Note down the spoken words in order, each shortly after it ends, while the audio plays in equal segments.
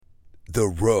The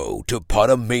Road to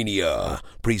Potomania,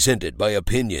 presented by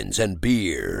Opinions and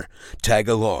Beer. Tag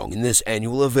along in this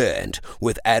annual event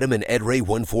with Adam and Ed Ray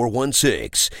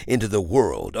 1416 into the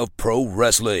world of pro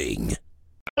wrestling.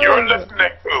 You're listening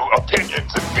to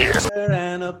Opinions and Beer.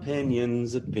 And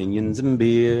opinions and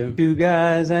beer. Two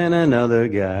guys and another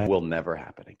guy. Will never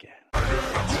happen again.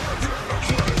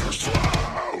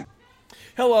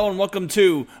 Hello and welcome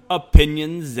to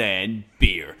Opinions and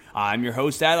Beer. I'm your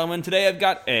host Adam, and today I've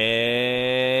got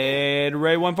Ed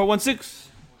Ray 1416.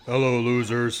 Hello,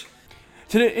 losers.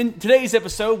 In today's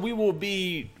episode, we will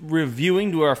be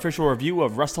do our official review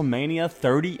of WrestleMania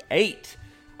 38.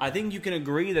 I think you can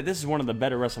agree that this is one of the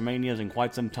better WrestleManias in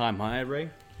quite some time, huh, Ed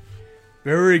Ray?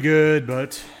 Very good,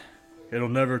 but it'll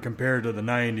never compare to the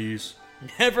 90s.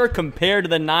 Never compared to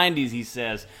the 90s, he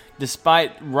says,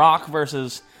 despite Rock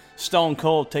versus Stone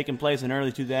Cold taking place in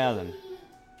early 2000.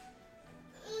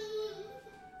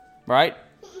 Right?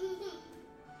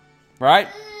 Right?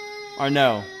 Or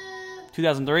no?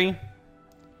 2003?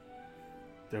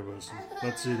 There was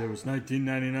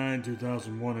 1999,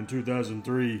 2001, and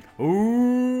 2003.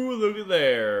 Ooh, look at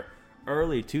there.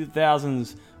 Early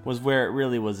 2000s was where it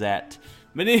really was at.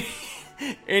 But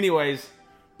anyways,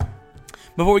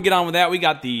 before we get on with that, we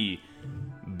got the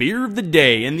beer of the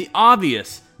day. And the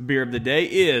obvious beer of the day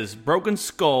is Broken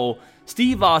Skull,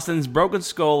 Steve Austin's Broken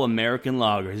Skull American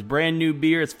Lager. His brand new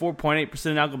beer, it's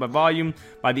 4.8% alcohol by volume,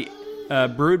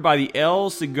 brewed by the El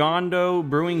Segundo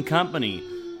Brewing Company.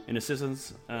 In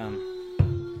assistance,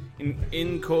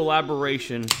 in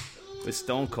collaboration with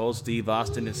Stone Cold Steve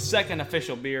Austin. His second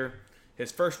official beer,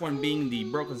 his first one being the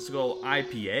Broken Skull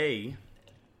IPA.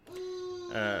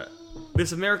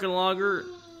 This American Lager,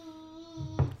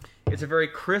 it's a very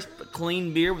crisp,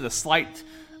 clean beer with a slight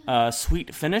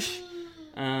sweet finish.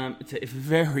 It's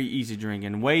very easy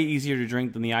drinking, way easier to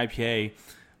drink than the IPA.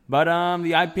 But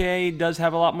the IPA does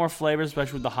have a lot more flavors,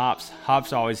 especially with the hops.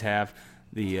 Hops always have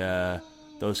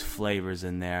those flavors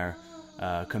in there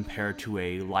compared to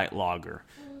a light lager.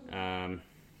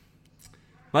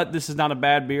 But this is not a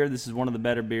bad beer. This is one of the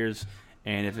better beers.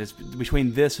 And if it's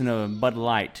between this and a Bud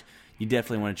Light, you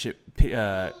definitely want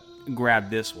to grab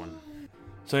this one.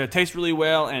 So it tastes really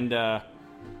well. And I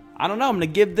don't know. I'm going to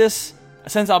give this,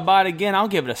 since I'll buy it again, I'll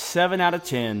give it a 7 out of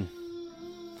 10.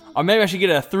 Or maybe I should get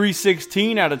a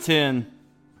 3.16 out of 10.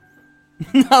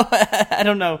 No, I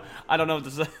don't know. I don't know what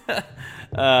to say.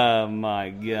 Oh, my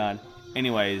God.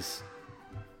 Anyways.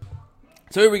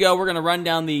 So here we go. We're going to run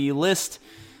down the list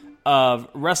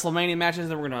of WrestleMania matches.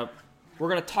 And we're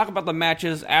going to talk about the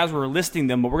matches as we're listing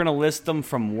them. But we're going to list them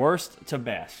from worst to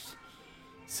best.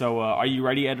 So are you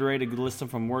ready, Ed Ray, to list them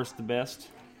from worst to best?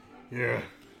 Yeah.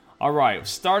 All right.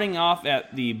 Starting off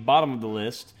at the bottom of the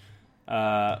list.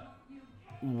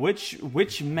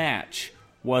 Which match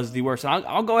was the worst?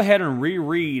 I'll go ahead and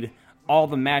reread all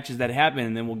the matches that happened,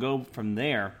 and then we'll go from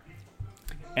there.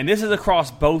 And this is across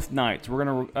both nights. We're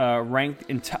going to rank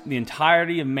the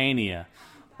entirety of Mania.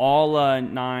 All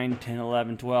 9, 10,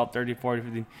 11, 12, 13, 14,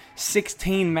 15,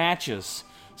 16 matches.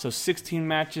 So 16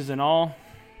 matches in all.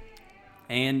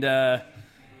 And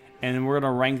then we're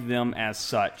going to rank them as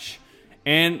such.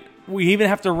 And we even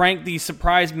have to rank the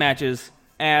surprise matches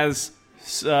as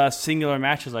singular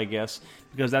matches, I guess,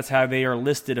 because that's how they are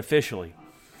listed officially.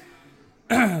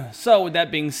 So, with that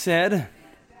being said,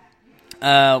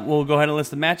 we'll go ahead and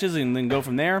list the matches and then go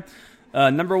from there.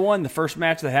 Number 1, the first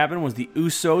match that happened was the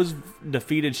Usos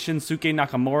defeated Shinsuke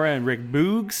Nakamura and Rick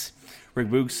Boogs. Rick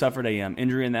Boogs suffered a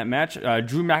injury in that match.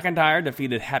 Drew McIntyre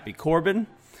defeated Happy Corbin.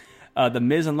 The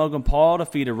Miz and Logan Paul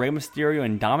defeated Rey Mysterio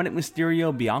and Dominic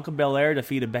Mysterio. Bianca Belair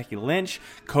defeated Becky Lynch.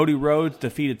 Cody Rhodes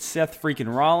defeated Seth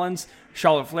freaking Rollins.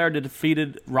 Charlotte Flair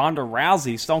defeated Ronda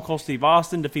Rousey. Stone Cold Steve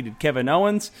Austin defeated Kevin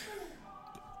Owens.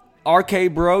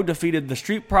 RK Bro defeated the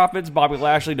Street Profits. Bobby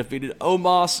Lashley defeated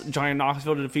Omos. Johnny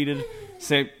Knoxville defeated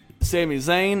Sami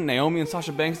Zayn. Naomi and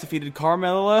Sasha Banks defeated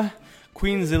Carmella.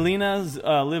 Queen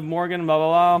Zelina, Liv Morgan, blah,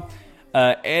 blah, blah.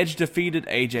 Edge defeated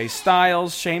AJ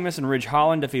Styles. Sheamus and Ridge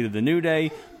Holland defeated The New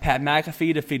Day. Pat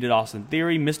McAfee defeated Austin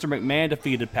Theory. Mr. McMahon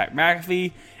defeated Pat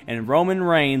McAfee. And Roman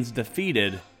Reigns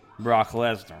defeated Brock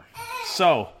Lesnar.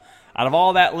 So, out of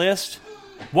all that list,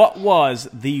 what was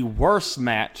the worst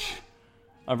match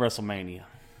of WrestleMania?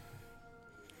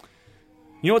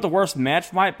 You know what the worst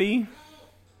match might be?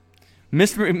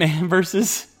 Mr. McMahon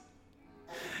versus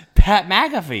Pat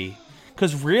McAfee.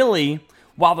 Because really,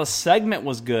 while the segment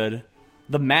was good,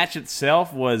 the match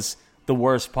itself was the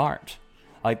worst part.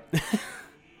 Like,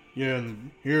 Yeah,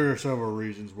 and here are several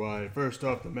reasons why. First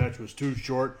off, the match was too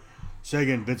short.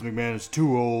 Second, Vince McMahon is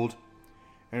too old.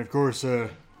 And of course,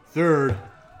 third,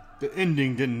 the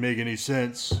ending didn't make any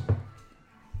sense.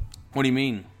 What do you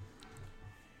mean?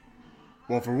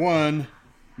 Well, for one,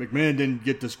 McMahon didn't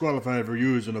get disqualified for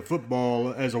using a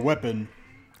football as a weapon.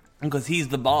 Because he's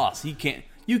the boss. You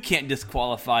can't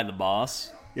disqualify the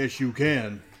boss. Yes, you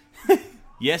can.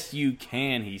 Yes, you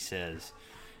can, he says.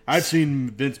 I've seen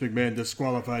Vince McMahon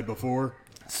disqualified before.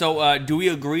 So, do we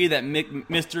agree that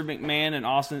Mr. McMahon and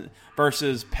Austin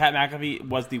versus Pat McAfee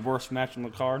was the worst match on the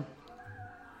card?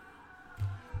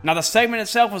 Now, the segment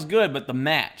itself was good, but the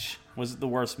match was the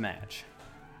worst match.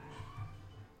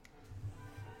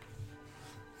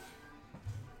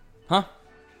 Huh?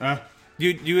 Huh? Do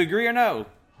you agree or no?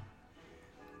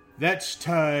 That's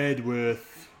tied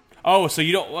with... Oh, so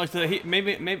you don't like to...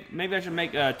 Maybe I should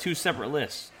make two separate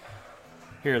lists.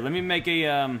 Here, let me make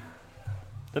a...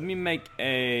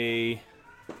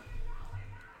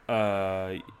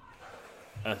 Ed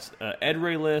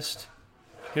Ray list.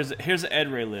 Here's the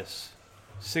Ed Ray list.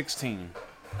 16.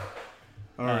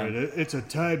 All right, it's a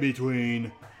tie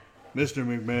between Mr.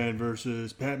 McMahon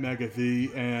versus Pat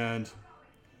McAfee and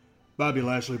Bobby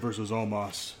Lashley versus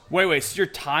Omos. Wait, so you're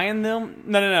tying them?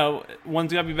 No.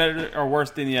 One's got to be better or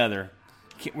worse than the other.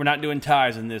 We're not doing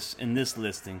ties in this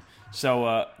listing.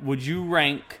 So, would you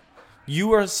rank...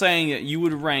 You are saying that you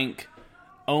would rank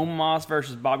Omos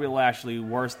versus Bobby Lashley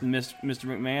worse than Mr.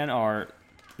 McMahon, or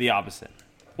the opposite?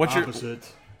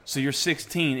 Opposite. So your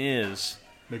 16 is...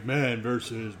 McMahon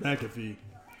versus McAfee.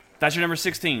 That's your number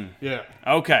 16? Yeah.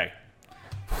 Okay.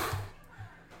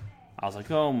 I was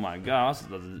like, oh my God, I was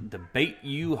going to debate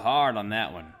you hard on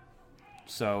that one.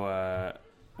 So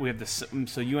we have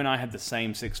so you and I have the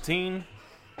same 16.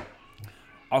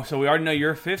 Oh, so we already know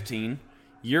your 15.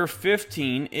 Your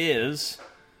 15 is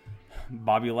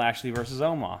Bobby Lashley versus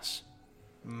Omos.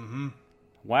 Mm-hmm.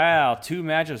 Wow, 2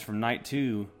 matches from night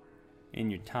 2 in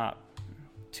your top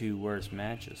 2 worst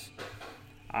matches.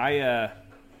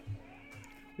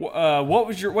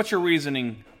 What's your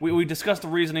reasoning? We discussed the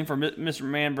reasoning for Mr.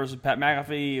 McMahon versus Pat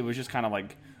McAfee. It was just kind of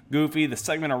like goofy. The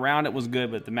segment around it was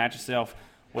good, but the match itself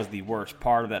was the worst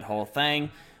part of that whole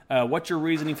thing. What's your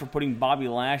reasoning for putting Bobby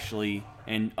Lashley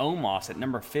and Omos at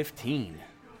number 15?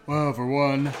 Well, for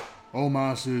one,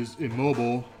 Omos is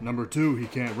immobile. Number 2, he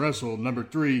can't wrestle. Number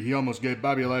 3, he almost gave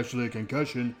Bobby Lashley a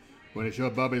concussion when he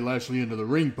shoved Bobby Lashley into the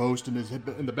ring post and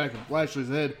the back of Lashley's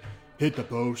head hit the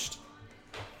post.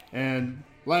 And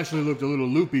Lashley looked a little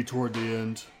loopy toward the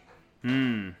end.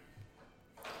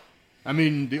 I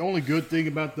mean, the only good thing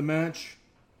about the match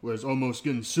was almost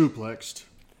getting suplexed.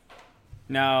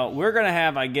 Now, we're going to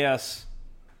have, I guess...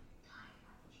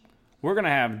 We're going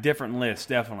to have different lists,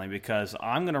 definitely, because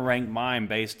I'm going to rank mine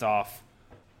based off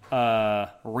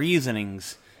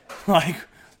reasonings.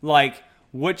 like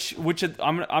which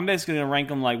I'm basically going to rank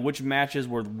them like which matches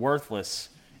were worthless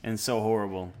and so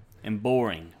horrible and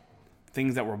boring.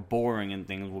 Things that were boring and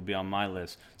things will be on my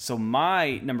list. So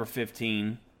my number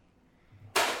 15,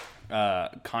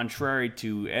 contrary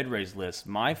to Ed Ray's list,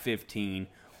 my 15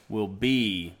 will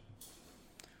be...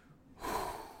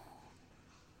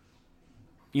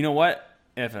 You know what?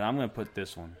 I'm going to put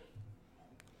this one.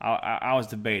 I was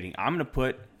debating. I'm going to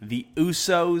put the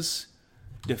Usos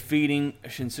defeating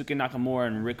Shinsuke Nakamura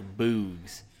and Rick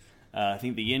Boogs. I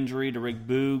think the injury to Rick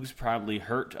Boogs probably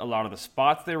hurt a lot of the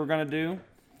spots they were going to do.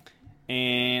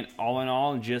 And all in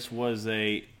all, it just was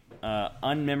a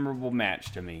unmemorable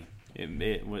match to me.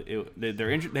 They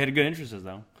had good entrances,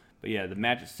 though. But yeah, the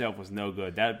match itself was no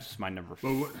good. That's my number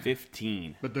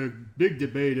 15. But the big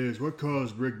debate is what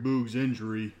caused Rick Boogs'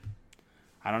 injury.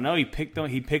 I don't know. He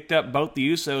picked up both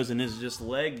the Usos and his just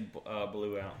leg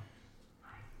blew out.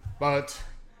 But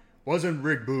wasn't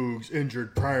Rick Boogs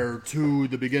injured prior to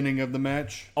the beginning of the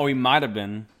match? Oh, he might have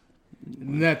been.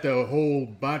 And that the whole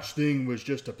botch thing was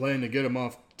just a plan to get him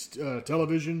off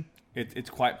television? It's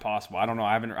quite possible. I don't know.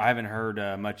 I haven't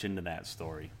heard much into that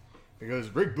story. Because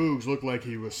Rick Boogs looked like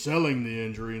he was selling the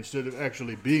injury instead of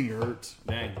actually being hurt.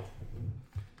 Dang.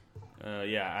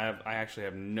 Yeah, I actually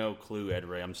have no clue, Ed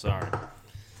Ray. I'm sorry.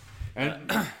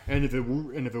 And if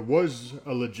it was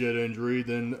a legit injury,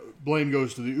 then blame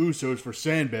goes to the Usos for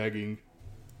sandbagging.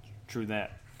 True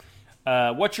that.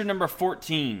 What's your number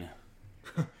 14?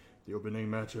 The opening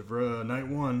match of night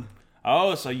 1.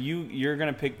 Oh, so you're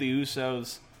gonna pick the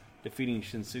Usos defeating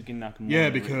Shinsuke Nakamura?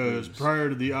 Yeah, because prior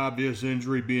to the obvious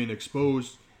injury being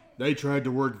exposed, they tried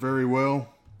to work very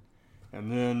well,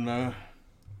 and then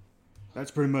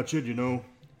that's pretty much it, you know.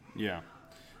 Yeah.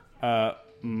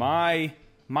 My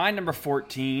number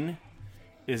 14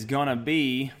 is gonna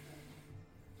be.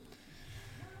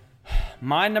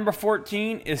 My number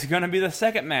 14 is gonna be the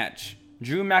second match: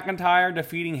 Drew McIntyre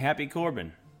defeating Happy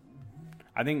Corbin.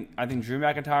 I think Drew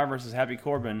McIntyre versus Happy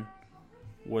Corbin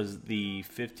was the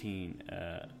 15.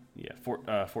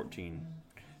 14.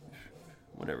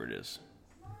 Whatever it is.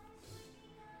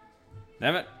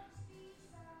 Damn it.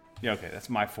 Yeah, okay, that's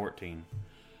my 14.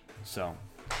 So,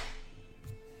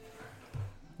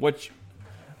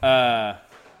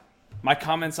 my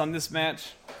comments on this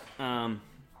match,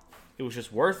 it was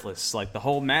just worthless. Like the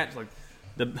whole match,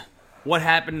 what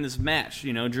happened in this match?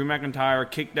 You know, Drew McIntyre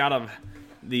kicked out of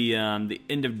the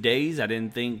end of days. I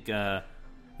didn't think it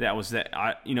was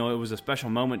a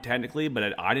special moment technically,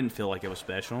 but I didn't feel like it was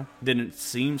special. Didn't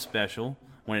seem special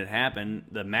when it happened.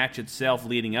 The match itself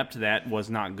leading up to that was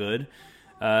not good.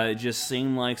 It just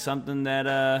seemed like something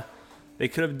that they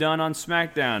could have done on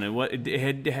SmackDown.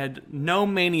 It had no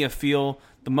Mania feel.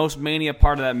 The most Mania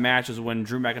part of that match was when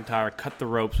Drew McIntyre cut the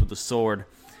ropes with the sword.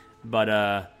 But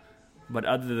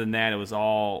other than that, it was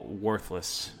all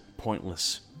worthless,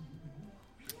 pointless.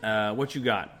 What you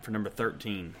got for number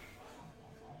 13?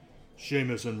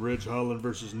 Sheamus and Ridge Holland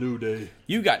versus New Day.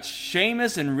 You got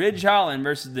Sheamus and Ridge Holland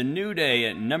versus the New Day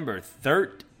at number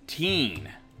 13.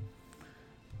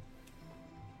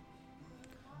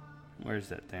 Where's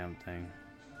that damn thing?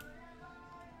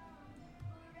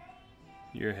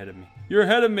 You're ahead of me. You're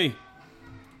ahead of me!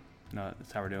 No,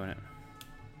 that's how we're doing it.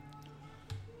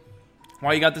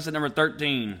 Why you got this at number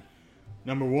 13?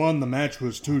 Number 1, the match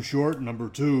was too short. Number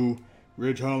 2,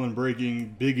 Ridge Holland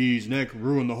breaking Big E's neck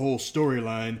ruined the whole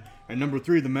storyline. And number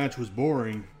 3, the match was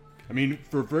boring. I mean,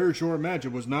 for a very short match,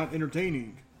 it was not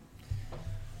entertaining.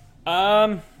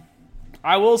 I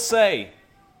will say,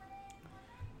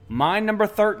 my number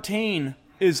 13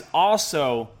 is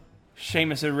also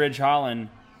Sheamus and Ridge Holland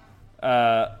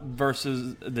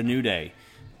versus the New Day.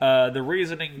 The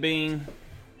reasoning being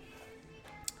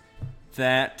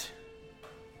that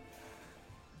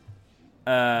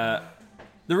the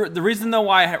reason though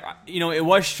why it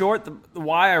was short,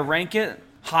 why I rank it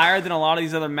higher than a lot of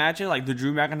these other matches, like the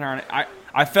Drew McIntyre.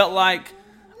 I felt like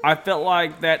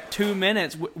that 2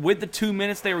 minutes with the 2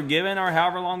 minutes they were given, or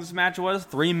however long this match was,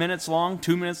 3 minutes long,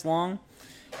 2 minutes long.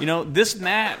 You know, this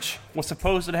match was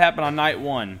supposed to happen on night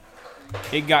 1.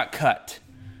 It got cut.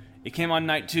 It came on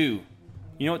night 2.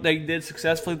 You know what they did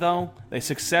successfully though? They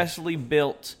successfully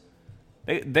built.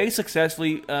 They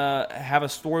successfully have a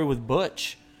story with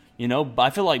Butch. You know,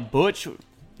 I feel like Butch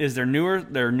is their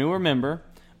newer member.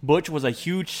 Butch was a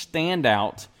huge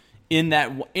standout in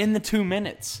the 2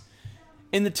 minutes.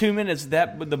 In the 2 minutes,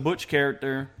 the Butch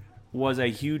character was a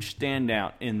huge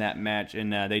standout in that match,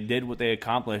 and they did what they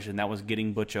accomplished, and that was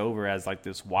getting Butch over as like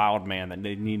this wild man that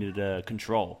they needed to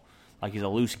control. Like he's a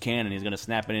loose cannon, he's going to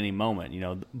snap at any moment. You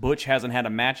know, Butch hasn't had a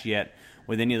match yet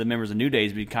with any of the members of New Day,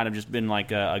 but he's kind of just been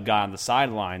like a guy on the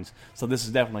sidelines. So this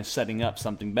is definitely setting up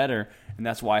something better, and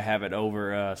that's why I have it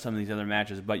over some of these other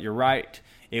matches. But you're right,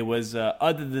 it was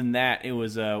other than that, it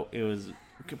was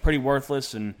pretty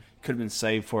worthless and could have been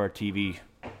saved for a TV.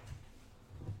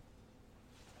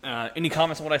 Any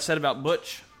comments on what I said about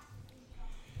Butch?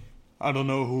 I don't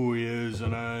know who he is,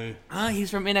 and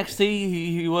he's from NXT.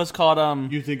 He was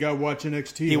called You think I watch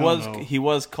NXT? He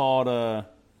was called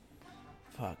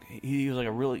he's like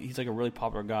a really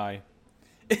popular guy.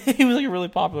 He was like a really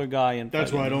popular guy, and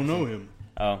that's why I don't know him.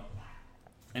 Oh,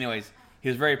 anyways, he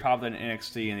was very popular in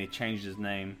NXT, and he changed his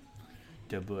name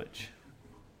to Butch.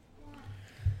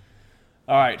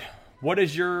 All right, what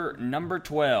is your number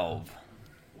 12?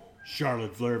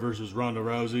 Charlotte Flair versus Ronda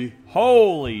Rousey.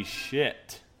 Holy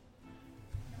shit.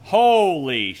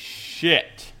 Holy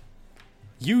shit.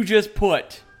 You just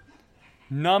put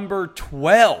number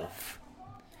 12.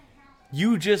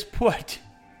 You just put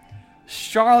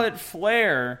Charlotte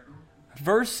Flair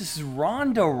versus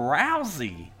Ronda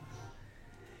Rousey.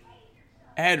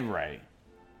 Ed Ray.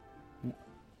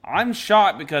 I'm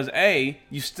shocked because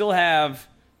you still have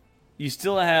Drew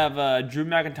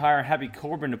McIntyre and Happy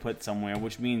Corbin to put somewhere,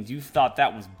 which means you thought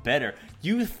that was better.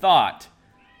 You thought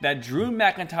that Drew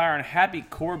McIntyre and Happy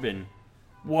Corbin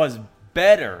was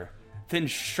better than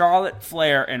Charlotte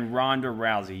Flair and Ronda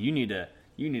Rousey. You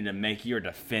need to make your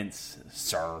defense,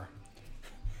 sir.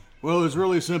 Well, it's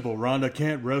really simple. Ronda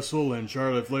can't wrestle, and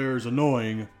Charlotte Flair is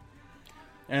annoying.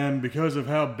 And because of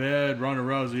how bad Ronda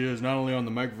Rousey is, not only on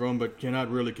the microphone, but cannot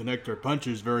really connect her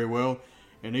punches very well,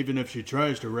 and even if she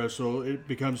tries to wrestle, it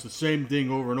becomes the same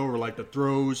thing over and over, like the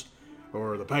throws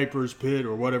or the Piper's Pit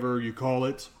or whatever you call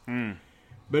it.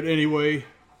 But anyway,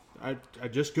 I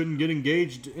just couldn't get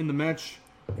engaged in the match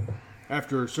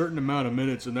after a certain amount of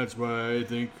minutes, and that's why I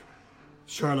think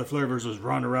Charlotte Flair versus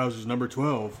Ronda Rousey is number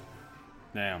 12.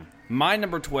 Damn. My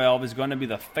number 12 is going to be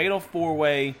the Fatal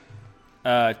 4-Way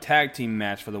tag team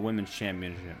match for the Women's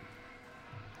Championship.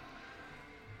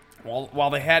 While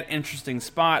they had interesting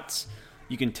spots,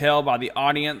 You can tell by the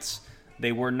audience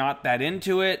they were not that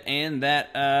into it, and that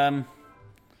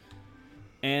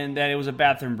it was a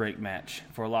bathroom break match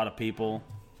for a lot of people.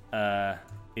 They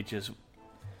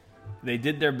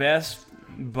did their best,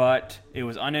 but it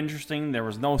was uninteresting. There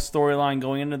was no storyline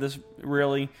going into this,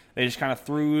 really. They just kind of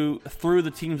threw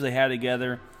the teams they had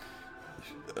together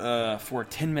for a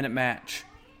 10-minute match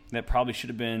that probably should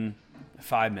have been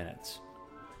 5 minutes.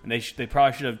 And they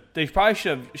probably should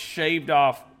have shaved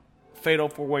off Fatal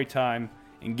 4-Way time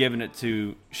and given it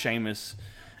to Sheamus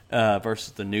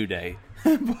versus the New Day.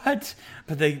 but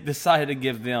they decided to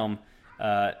give them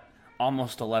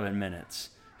almost 11 minutes.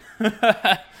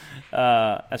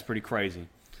 That's pretty crazy.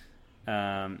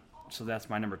 So that's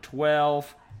my number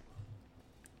 12.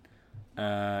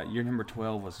 Your number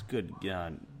 12 was good.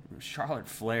 Charlotte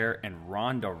Flair and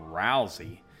Ronda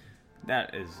Rousey.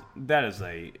 That is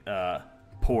a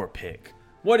poor pick.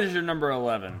 What is your number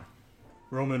 11?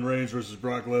 Roman Reigns versus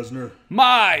Brock Lesnar.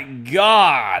 My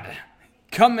God!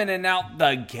 Coming in out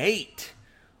the gate.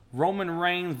 Roman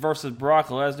Reigns versus Brock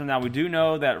Lesnar. Now, we do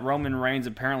know that Roman Reigns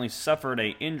apparently suffered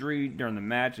an injury during the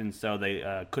match, and so they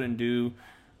cut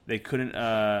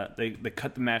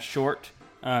the match short.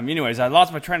 Anyways, I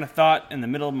lost my train of thought in the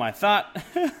middle of my thought.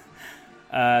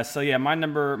 So yeah, my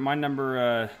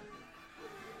number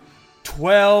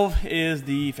 12 is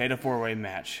the Fatal 4-Way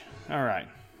match. All right.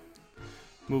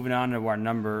 Moving on to our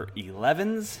number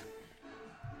 11s.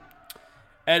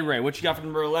 Ed Ray, what you got for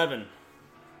number 11?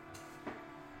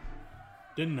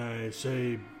 Didn't I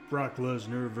say Brock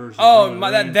Lesnar versus? Oh,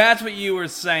 Reigns? That's what you were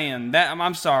saying.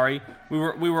 I'm sorry. We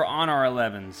were on our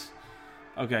 11s.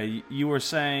 Okay, you were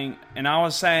saying, and I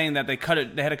was saying that they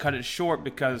had to cut it short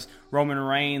because Roman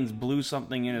Reigns blew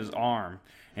something in his arm,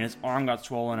 and his arm got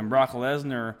swollen. And Brock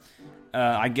Lesnar,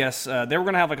 I guess they were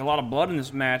going to have like a lot of blood in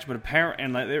this match, but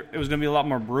apparently it was going to be a lot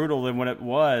more brutal than what it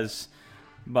was.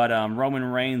 But Roman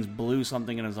Reigns blew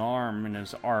something in his arm, and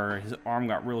his arm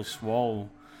got really swollen.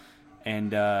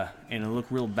 And it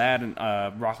looked real bad, and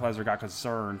Brock Lesnar got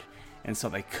concerned, and so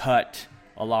they cut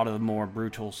a lot of the more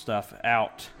brutal stuff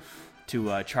out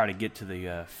to try to get to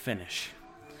the finish.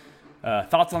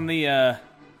 Thoughts on the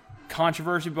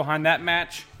controversy behind that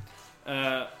match,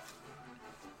 and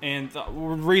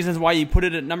reasons why you put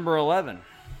it at number 11?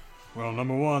 Well,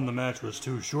 number one, the match was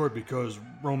too short because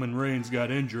Roman Reigns got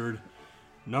injured.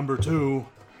 Number two,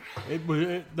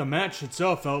 the match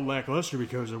itself felt lackluster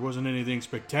because there wasn't anything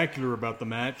spectacular about the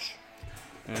match,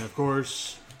 and of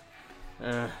course,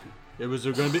 it was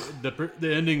going to be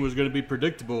the ending was going to be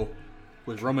predictable,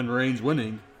 with Roman Reigns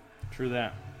winning. True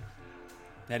that.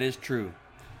 That is true.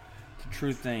 It's a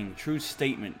true thing, true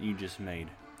statement you just made.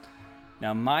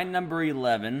 Now, my number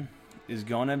 11 is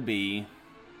going to be.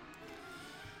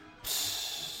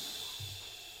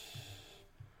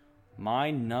 My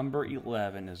number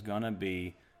 11 is going to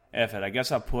be. F it. I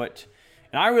guess I'll put.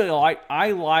 And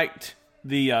I liked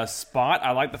the spot.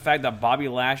 I liked the fact that Bobby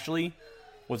Lashley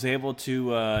was able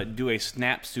to do a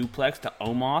snap suplex to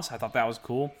Omos. I thought that was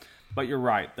cool. But you're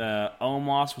right. The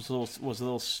Omos was a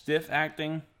little stiff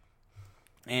acting,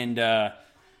 and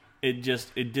it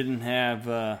didn't have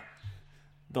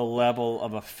the level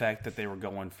of effect that they were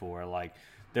going for. Like,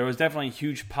 there was definitely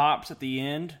huge pops at the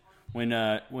end when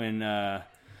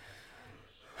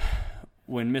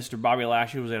Mr. Bobby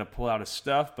Lashley was able to pull out his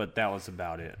stuff, but that was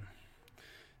about it.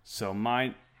 So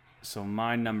my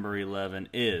number 11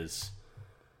 is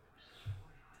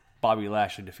Bobby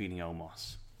Lashley defeating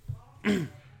Omos.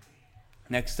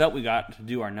 Next up, we got to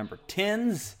do our number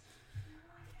 10s.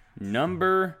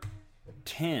 Number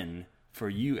 10 for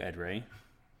you, Ed Ray.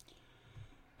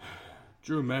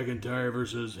 Drew McIntyre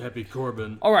versus Happy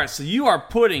Corbin. All right, so you are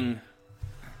putting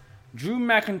Drew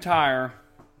McIntyre,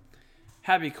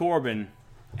 Happy Corbin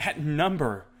at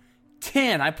number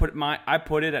 10. I put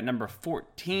it at number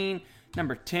 14.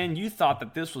 Number 10. You thought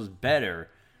that this was better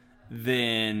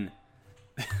than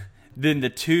the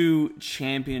two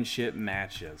championship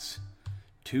matches.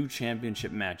 Two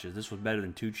championship matches. This was better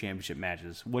than two championship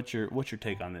matches. What's your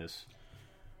take on this?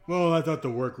 Well, I thought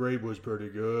the work rate was pretty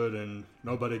good, and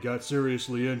nobody got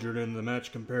seriously injured in the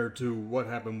match compared to what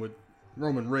happened with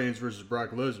Roman Reigns versus Brock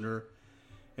Lesnar.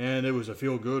 And it was a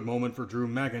feel-good moment for Drew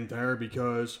McIntyre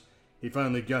because he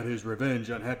finally got his revenge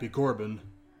on Happy Corbin.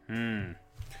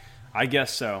 I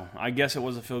guess so. I guess it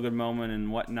was a feel-good moment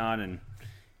and whatnot, and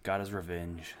got his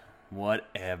revenge.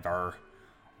 Whatever.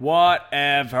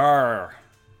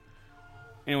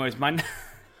 Anyways, my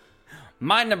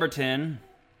number 10.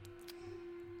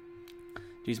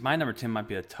 Geez, my number 10 might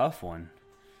be a tough one.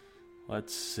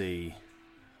 Let's see.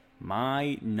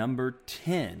 My number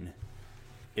 10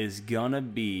 is gonna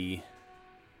be.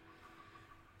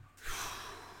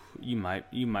 You might.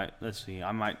 Let's see.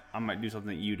 I might do something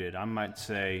that you did. I might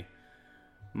say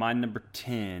my number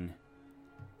 10.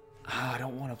 I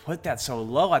don't want to put that so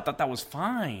low. I thought that was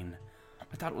fine.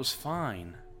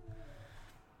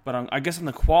 But I guess on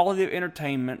the quality of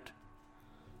entertainment,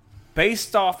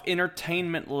 based off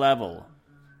entertainment level,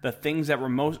 the things that were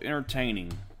most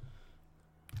entertaining,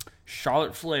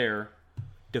 Charlotte Flair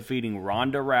defeating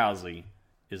Ronda Rousey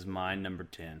is my number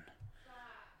 10.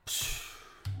 It's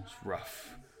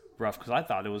rough, because I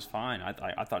thought it was fine.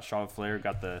 I thought Charlotte Flair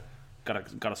got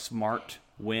a smart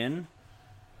win,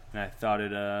 and I thought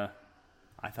it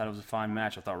was a fine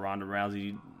match. I thought Ronda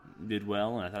Rousey did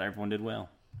well, and I thought everyone did well.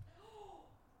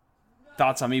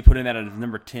 Thoughts on me putting that at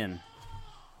number 10?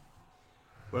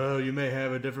 Well, you may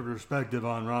have a different perspective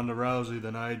on Ronda Rousey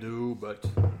than I do, but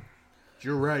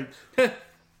you're right.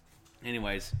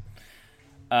 Anyways,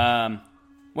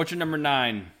 what's your number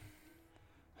 9?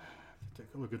 Take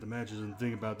a look at the matches and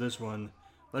think about this one.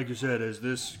 Like you said, as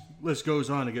this list goes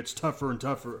on, it gets tougher and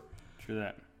tougher. True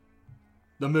that.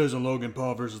 The Miz and Logan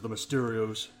Paul versus the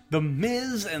Mysterios. The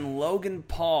Miz and Logan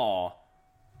Paul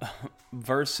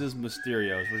versus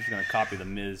Mysterios. We're just going to copy The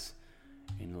Miz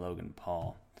and Logan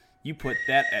Paul. You put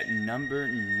that at number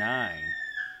 9.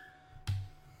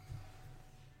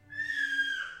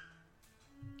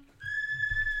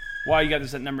 Why you got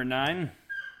this at number 9?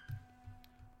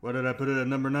 Why did I put it at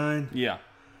number 9? Yeah.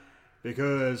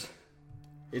 Because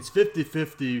it's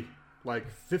 50-50. Like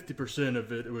 50%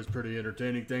 of it was pretty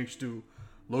entertaining thanks to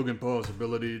Logan Paul's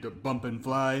ability to bump and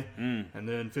fly. And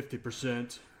then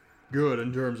 50% good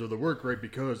in terms of the work rate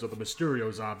because of the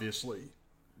Mysterios, obviously.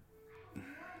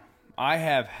 I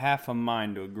have half a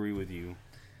mind to agree with you.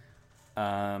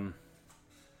 I'm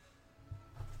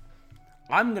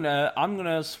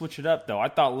gonna switch it up though. I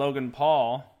thought Logan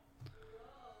Paul.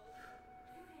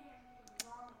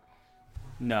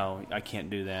 No, I can't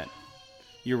do that.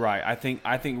 You're right. I think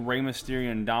Rey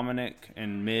Mysterio and Dominic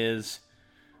and Miz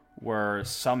were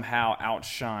somehow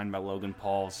outshined by Logan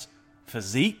Paul's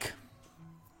physique.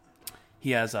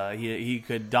 He has he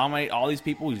could dominate all these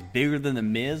people. He's bigger than the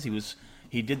Miz.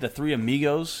 He did the Three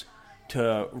Amigos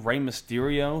to Rey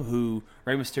Mysterio, who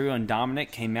Rey Mysterio and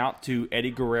Dominic came out to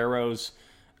Eddie Guerrero's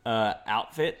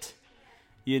outfit,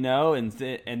 and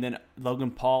then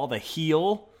Logan Paul, the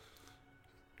heel,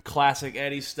 classic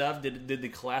Eddie stuff, did the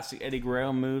classic Eddie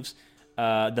Guerrero moves.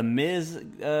 The Miz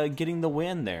getting the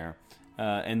win there,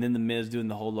 and then the Miz doing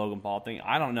the whole Logan Paul thing.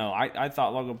 I don't know. I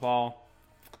thought Logan Paul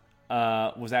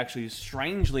was actually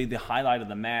strangely the highlight of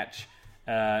the match.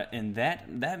 And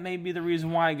that may be the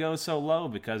reason why it goes so low,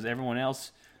 because everyone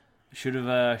else should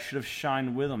have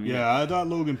shined with him. Yeah, I thought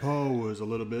Logan Paul was a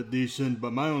little bit decent,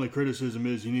 but my only criticism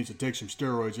is he needs to take some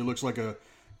steroids. He looks like a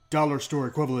dollar store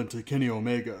equivalent to Kenny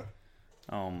Omega.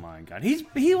 Oh my God,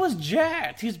 he was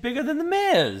jacked. He's bigger than the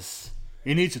Miz.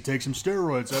 He needs to take some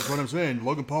steroids. That's what I'm saying.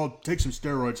 Logan Paul, take some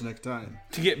steroids next time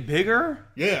to get bigger.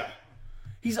 Yeah,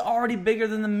 he's already bigger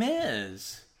than the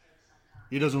Miz.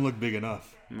 He doesn't look big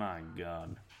enough. My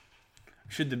God.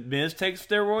 Should the Miz take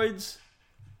steroids?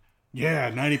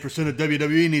 Yeah, 90% of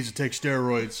WWE needs to take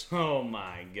steroids. Oh,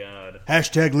 my God.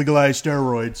 Hashtag legalize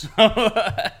steroids.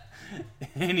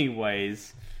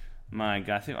 Anyways, my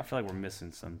God, I feel like we're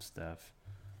missing some stuff.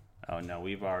 Oh, no,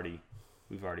 we've already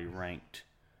ranked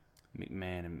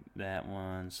McMahon in that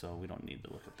one, so we don't need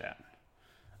to look at that.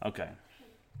 Okay.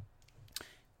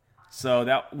 So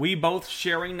that we both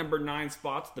sharing number 9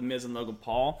 spots, The Miz and Logan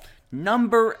Paul.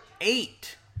 Number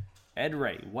 8, Ed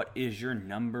Ray, what is your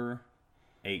number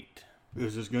 8?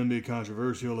 This is going to be a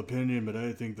controversial opinion, but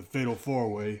I think the Fatal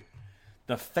 4-Way.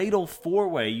 The Fatal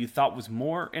 4-Way you thought was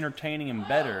more entertaining and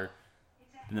better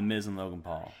than The Miz and Logan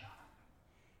Paul.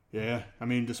 Yeah, I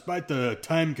mean, despite the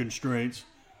time constraints,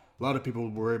 a lot of people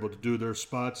were able to do their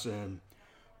spots, and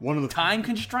one of the... Time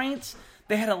constraints?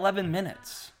 They had 11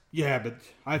 minutes. Yeah, but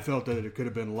I felt that it could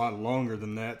have been a lot longer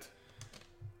than that.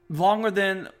 Longer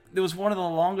than... It was one of the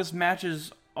longest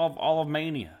matches of all of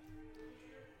Mania.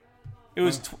 It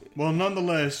was... Well,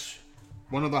 nonetheless,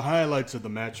 one of the highlights of the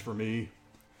match for me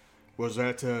was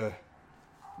that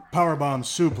powerbomb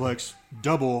suplex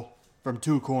double from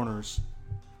 2 corners.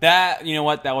 That, you know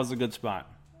what? That was a good spot.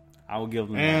 I will give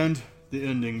them that. And the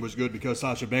ending was good because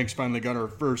Sasha Banks finally got her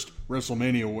first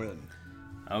WrestleMania win.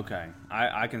 Okay.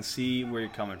 I can see where you're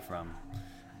coming from.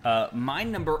 My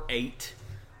number 8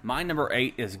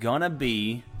 is going to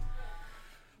be...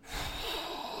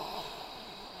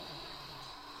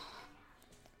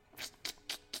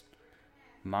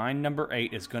 My number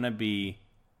 8 is going to be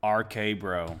RK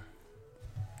Bro.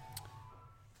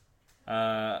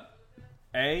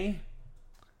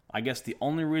 I guess the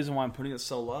only reason why I'm putting it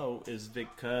so low is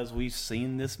because we've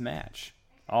seen this match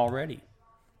already.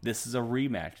 This is a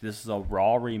rematch. This is a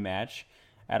Raw rematch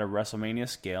at a WrestleMania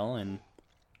scale,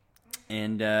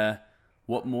 and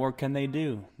what more can they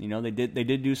do? You know, they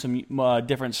did do some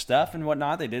different stuff and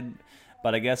whatnot. They did,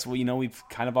 but I guess we've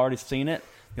kind of already seen it.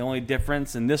 The only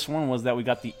difference in this one was that we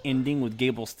got the ending with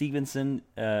Gable Stevenson,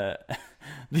 the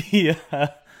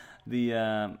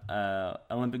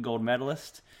Olympic gold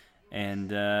medalist, and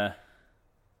that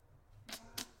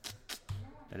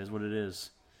is what it is.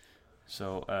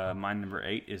 So my number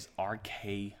 8 is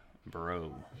RK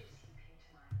Bro.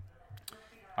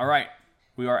 All right,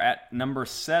 we are at number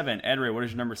 7. Ed Ray, what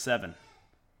is your number 7?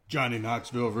 Johnny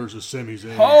Knoxville versus Sami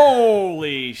Zayn.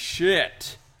 Holy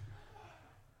shit!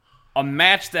 A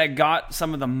match that got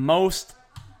some of the most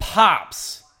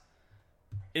pops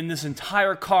in this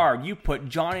entire card. You put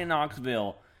Johnny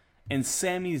Knoxville and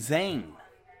Sami Zayn.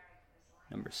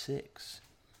 Number 6.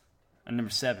 Number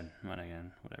 7.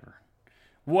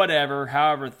 Whatever.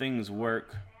 However things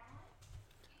work.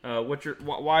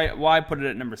 Why put it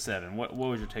at number 7? What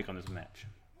was your take on this match?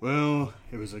 Well,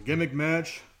 it was a gimmick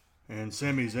match, and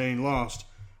Sami Zayn lost.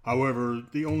 However,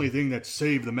 the only thing that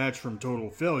saved the match from total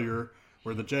failure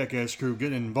were the Jackass crew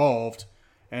getting involved,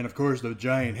 and of course the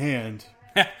giant hand.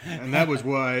 And that was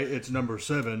why it's number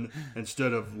 7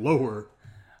 instead of lower.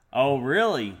 Oh,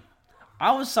 really?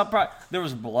 I was surprised. There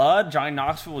was blood. Johnny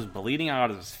Knoxville was bleeding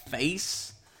out of his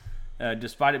face,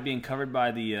 despite it being covered by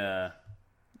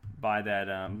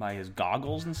by his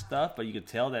goggles and stuff. But you could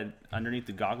tell that underneath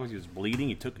the goggles he was bleeding.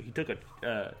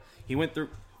 He went through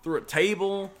a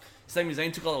table. Sami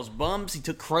Zayn took all those bumps. He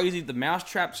took crazy the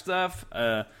mousetrap stuff.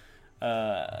 It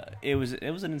was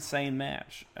an insane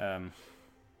match. But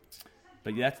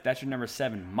that's your number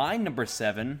 7. My number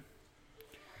 7.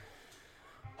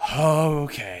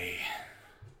 Okay.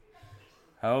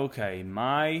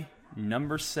 My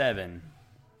number 7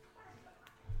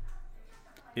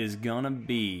 is gonna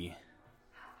be.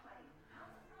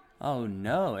 Oh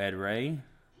no, Ed Ray.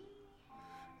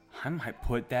 I might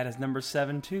put that as number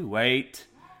 7 too. Wait.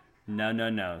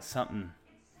 No. Something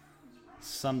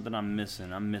I'm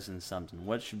missing. I'm missing something.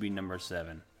 What should be number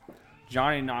 7?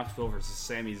 Johnny Knoxville versus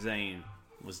Sami Zayn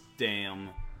was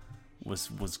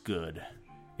good.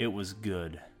 It was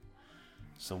good.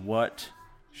 So what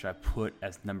should I put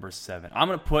as number 7? I'm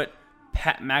gonna put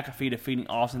Pat McAfee defeating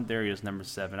Austin Theory as number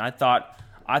 7. I thought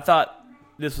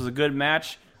this was a good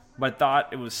match, but I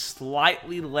thought it was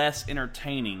slightly less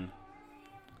entertaining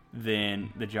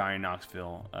than the Johnny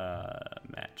Knoxville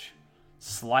match.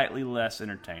 Slightly less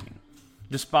entertaining.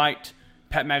 Despite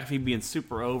Pat McAfee being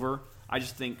super over, I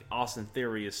just think Austin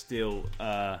Theory is still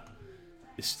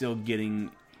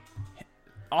getting.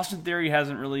 Austin Theory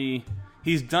hasn't really.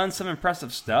 He's done some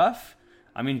impressive stuff.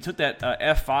 I mean, he took that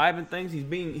F5 and things. He's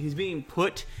being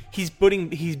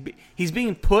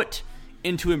put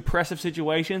into impressive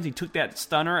situations. He took that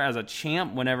stunner as a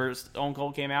champ whenever Stone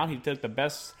Cold came out. He took the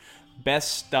best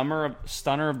stunner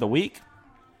of the week.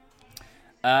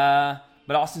 But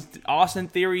Austin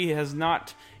Theory has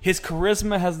not. His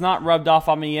charisma has not rubbed off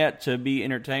on me yet to be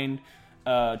entertained.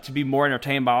 To be more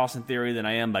entertained by Austin Theory than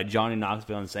I am by Johnny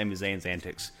Knoxville and Sami Zayn's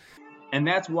antics. And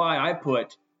that's why I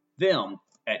put them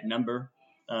at number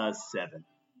 7.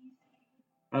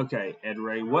 Okay, Ed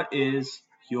Ray, what is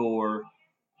your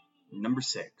number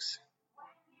 6?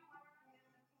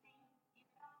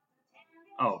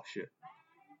 Oh, shit.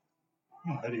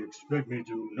 How do you expect me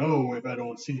to know if I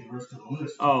don't see the rest of the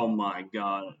list? Oh, my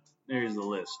God. There's the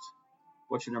list.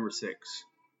 What's your number 6?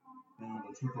 The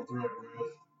triple threat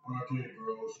with RK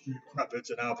Bro, Street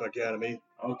Profits, and Alpha Academy.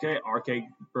 Okay, RK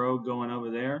Bro going over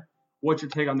there. What's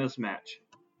your take on this match?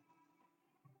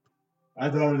 I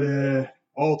thought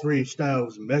all three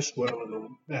styles meshed well in the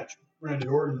match. Randy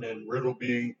Orton and Riddle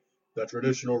being the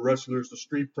traditional wrestlers, the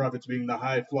Street Profits being the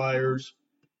high flyers,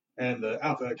 and the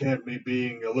Alpha Academy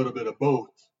being a little bit of both.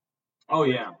 Oh,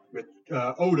 yeah. With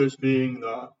Otis being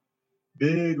the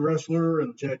big wrestler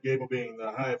and Chad Gable being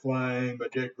the high flying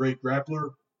but yet great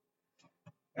grappler.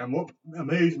 And what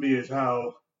amazed me is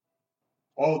how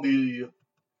all the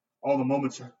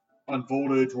moments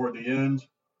unfolded toward the end.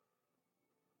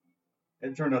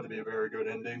 It turned out to be a very good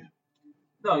ending.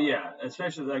 Oh yeah,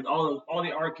 especially like all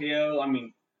the RKO. I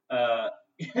mean,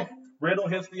 Riddle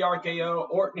hits the RKO,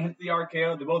 Orton hits the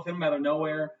RKO. They both hit him out of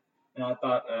nowhere, and I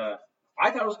thought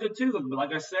it was good too. But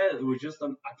like I said, it was just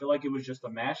I feel like it was just a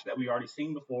match that we already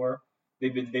seen before.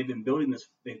 They've been building this.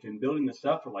 They've been building this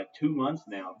up for like 2 months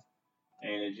now,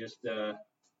 and it just I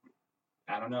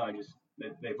don't know.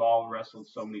 They've all wrestled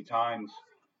so many times.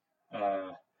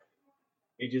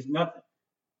 It just nothing.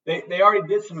 They already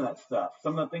did some of that stuff.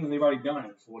 Some of the things they've already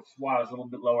done, which is why I was a little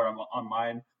bit lower on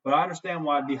mine. But I understand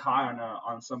why it'd be high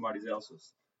on somebody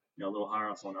else's. A little higher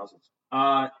on someone else's.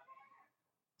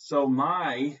 So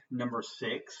my number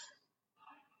 6.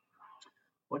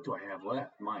 What do I have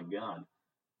left? My God.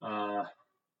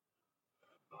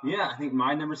 Yeah, I think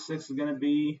my number 6 is going to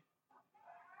be.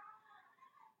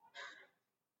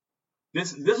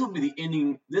 This will be the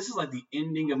ending. This is like the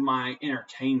ending of my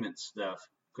entertainment stuff,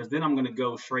 because then I'm going to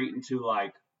go straight into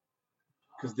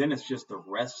because then it's just the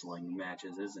wrestling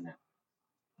matches, isn't it?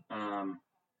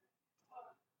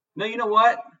 No, you know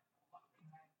what?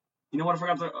 I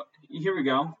forgot to. Here we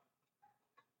go.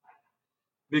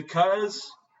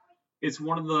 Because it's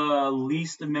one of the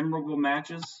least memorable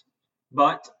matches,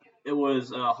 but it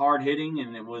was hard hitting,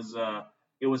 and it was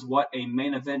what a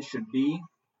main event should be.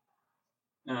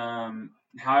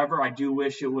 However, I do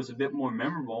wish it was a bit more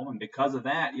memorable, and because of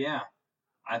that, yeah,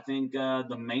 I think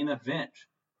the main event,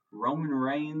 Roman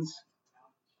Reigns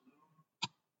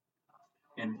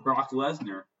and Brock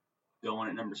Lesnar, going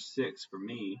at number 6 for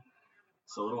me.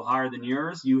 It's a little higher than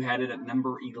yours. You had it at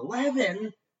number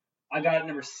 11. I got it at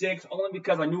number 6 only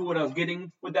because I knew what I was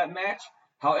getting with that match.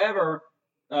 However,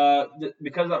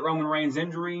 because of that Roman Reigns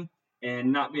injury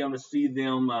and not being able to see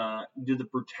them do the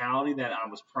brutality that I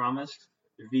was promised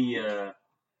via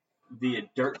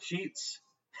dirt sheets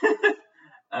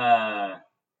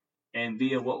and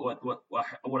via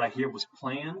what I hear was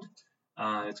planned,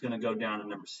 it's going to go down to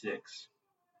number 6.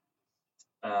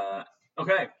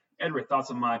 Okay, Edward,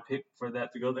 thoughts on my pick for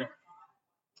that to go there?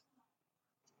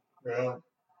 Well,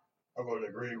 I would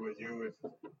agree with you if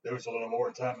there was a little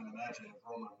more time in the match and if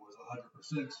Roman was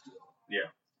 100% still. Yeah,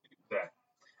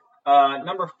 exactly.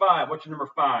 Number 5. What's your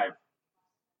number 5?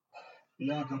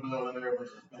 Bianca Belair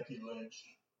versus Becky Lynch.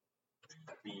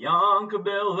 Bianca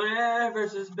Belair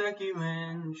versus Becky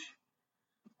Lynch.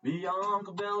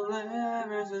 Bianca Belair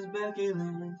versus Becky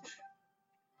Lynch.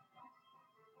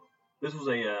 This was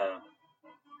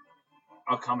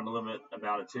I'll comment a little bit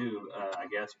about it too, I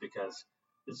guess, because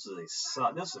this is a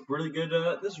really good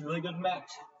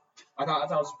match. I thought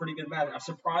it was a pretty good match.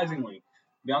 Surprisingly,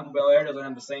 Bianca Belair doesn't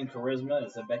have the same charisma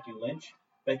as Becky Lynch.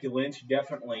 Becky Lynch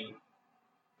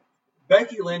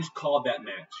called that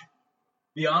match.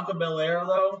 Bianca Belair,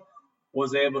 though,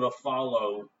 was able to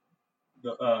follow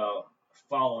the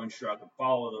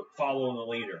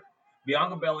leader.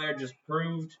 Bianca Belair just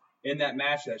proved in that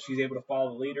match that she's able to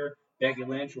follow the leader. Becky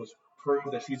Lynch was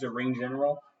proved that she's a ring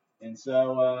general, and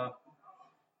so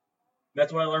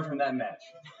that's what I learned from that match.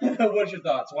 What's your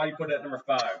thoughts? Why do you put it at number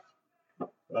 5?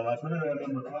 Well, I put it at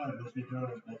number 5 just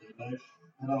because Becky Lynch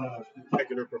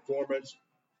spectacular performance.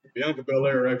 Bianca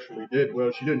Belair actually did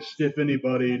well. She didn't stiff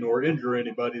anybody nor injure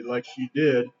anybody like she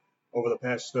did over the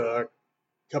past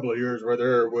couple of years,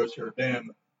 whether it was her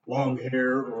damn long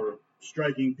hair or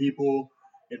striking people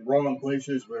in wrong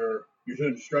places where you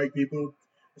shouldn't strike people.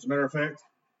 As a matter of fact,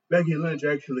 Becky Lynch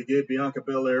actually gave Bianca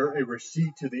Belair a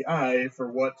receipt to the eye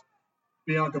for what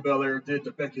Bianca Belair did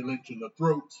to Becky Lynch in the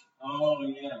throat. Oh,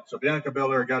 yeah. So Bianca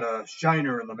Belair got a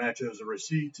shiner in the match as a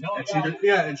receipt. No,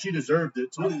 and she deserved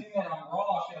it too. I seen that on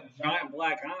Raw. She had a giant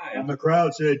black eye. And the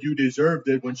crowd said you deserved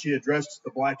it when she addressed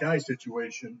the black eye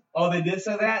situation. Oh, they did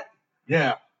say that?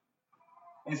 Yeah.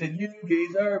 They said you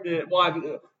deserved it. Why?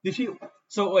 Did she?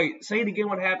 So wait, say it again.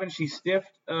 What happened? She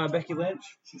stiffed Becky Lynch.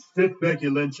 She stiffed Becky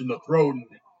Lynch in the throat.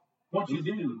 What'd you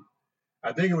do?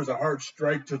 I think it was a hard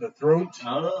strike to the throat.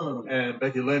 Oh. And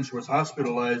Becky Lynch was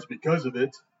hospitalized because of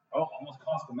it. Oh, almost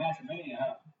cost the match of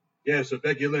Mania. Yeah, so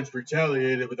Becky Lynch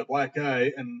retaliated with a black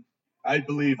eye, and I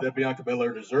believe that Bianca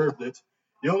Belair deserved it.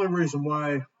 The only reason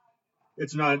why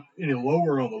it's not any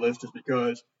lower on the list is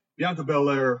because Bianca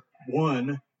Belair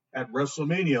won at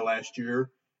WrestleMania last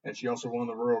year, and she also won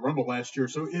the Royal Rumble last year,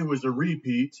 so it was a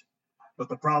repeat. But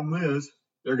the problem is,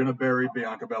 they're going to bury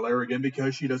Bianca Belair again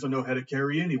because she doesn't know how to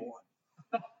carry anyone.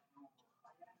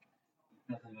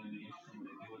 Nothing really interesting to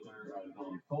do with her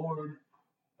going forward.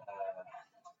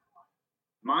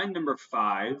 My number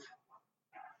 5.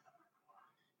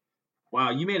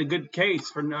 Wow, you made a good case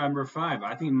for number 5.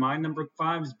 I think my number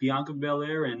 5 is Bianca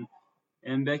Belair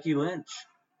and Becky Lynch.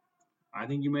 I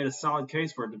think you made a solid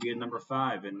case for it to be at number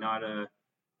 5 and not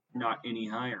any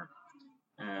higher.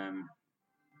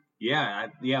 We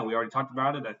already talked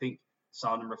about it. I think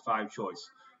solid number 5 choice.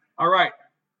 All right.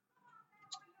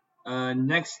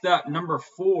 Next up, number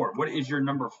 4. What is your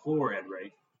number 4, Ed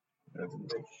Ray? I have to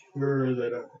make sure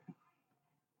that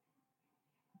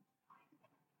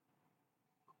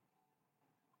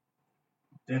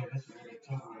Damn, this is really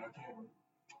tough.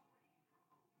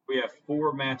 We have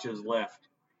 4 matches left.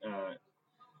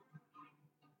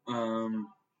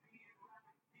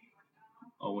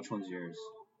 Oh, which one's yours?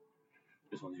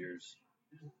 This one's yours.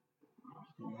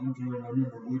 I'm trying to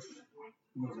remember which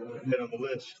ones I had on the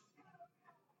list.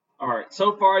 All right.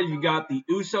 So far, you've got the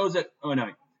Usos at. Oh no.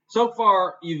 So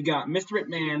far, you've got Mr.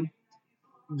 McMahon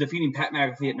defeating Pat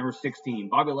McAfee at number 16.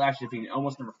 Bobby Lashley defeating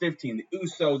almost number 15. The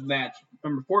Usos match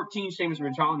number 14. Sheamus and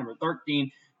Ridge Holland number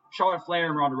 13. Charlotte Flair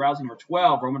and Ronda Rousey number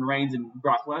 12. Roman Reigns and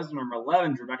Brock Lesnar number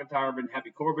 11. Drew McIntyre and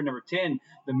Happy Corbin number 10.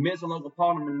 The Miz and Logan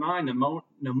Paul number 9.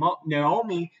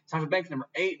 Naomi, Sasha Banks number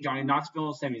 8. Johnny Knoxville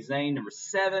and Sami Zayn number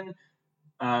 7.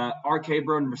 RK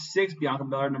Bro number 6. Bianca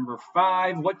Belair number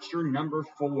 5. What's your number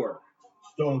 4?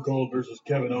 Stone Cold versus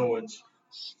Kevin Owens.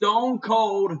 Stone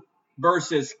Cold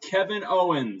versus Kevin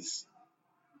Owens.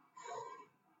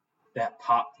 That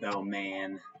pop, though,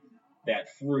 man. That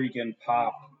freaking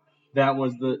pop. That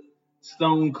was the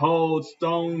Stone Cold,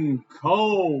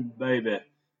 baby.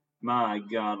 My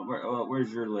God.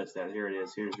 Where's your list at? Here it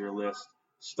is. Here's your list.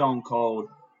 Stone Cold,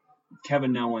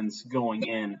 Kevin Owens going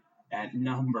in at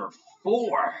number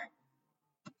 4.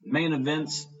 Main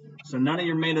events. So none of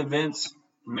your main events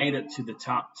made it to the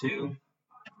top 2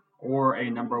 or a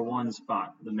number 1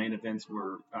 spot. The main events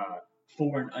were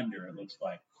 4 and under, it looks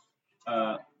like.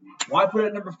 Why put it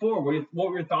at number 4? What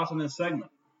were your thoughts on this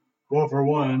segment? Well, for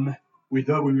one, we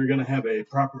thought we were going to have a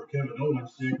proper Kevin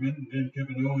Owens segment, and then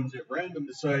Kevin Owens at random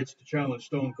decides to challenge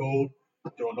Stone Cold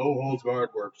to a no-holds-barred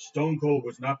work. Stone Cold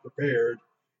was not prepared,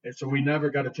 and so we never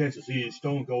got a chance to see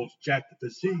Stone Cold's jacked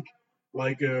physique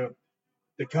like the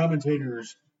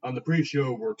commentators on the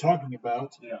pre-show were talking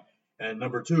about. Yeah. And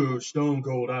number 2, Stone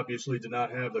Cold obviously did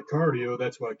not have the cardio.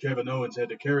 That's why Kevin Owens had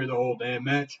to carry the whole damn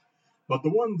match. But the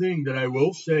one thing that I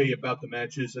will say about the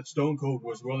match is that Stone Cold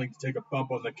was willing to take a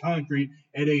bump on the concrete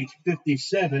at age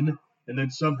 57 and then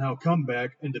somehow come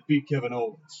back and defeat Kevin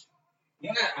Owens.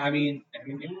 Yeah, I mean,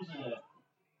 it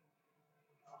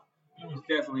was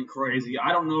definitely crazy.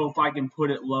 I don't know if I can put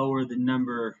it lower than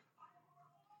number.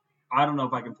 I don't know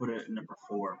if I can put it at number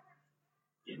 4.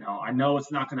 You know, I know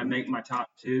it's not going to make my top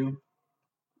 2,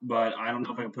 but I don't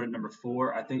know if I can put it at number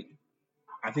 4. I think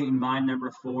my number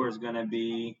 4 is going to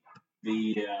be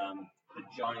the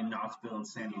Johnny Knoxville and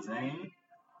Sami Zayn.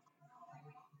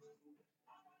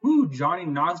 Ooh, Johnny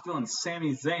Knoxville and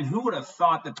Sami Zayn. Who would have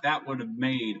thought that would have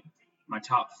made my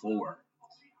top 4?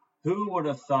 Who would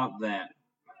have thought that?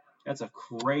 That's a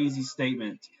crazy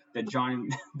statement.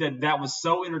 That was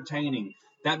so entertaining.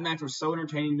 That match was so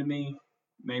entertaining to me.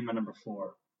 Made my number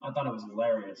 4. I thought it was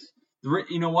hilarious.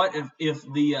 You know what? If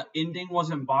the ending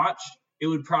wasn't botched, it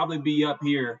would probably be up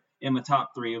here in my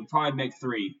top 3. It would probably make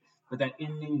 3. But that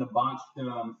ending, the botched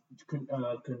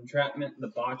contraptment, the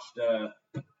botched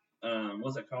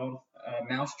what's it called?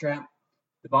 Mousetrap.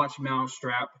 The botched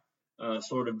mousetrap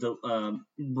sort of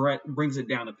brings it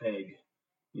down a peg.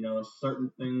 You know,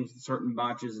 certain things, certain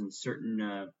botches, and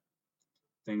certain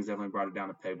things definitely brought it down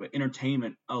a peg. But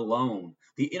entertainment alone,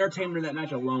 the entertainment of that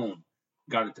match alone,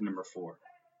 got it to number 4.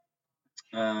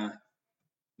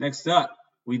 Next up,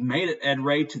 we've made it, Ed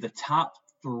Ray, to the top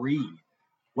 3.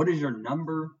 What is your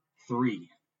number 3?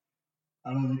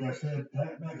 I don't think I said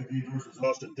Pat McAfee versus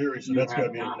Austin Theory, so that's got to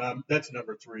be that's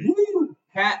number 3. Woo!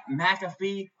 Pat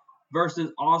McAfee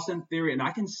versus Austin Theory, and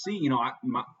I can see, you know,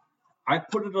 I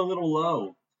put it a little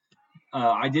low.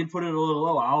 I did put it a little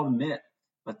low, I'll admit,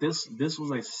 but this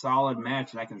was a solid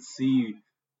match, and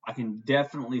I can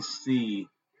definitely see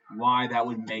why that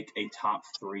would make a top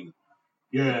 3.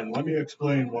 Yeah, and let me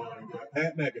explain why.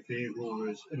 Pat McAfee, who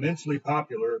is immensely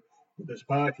popular with his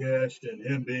podcast and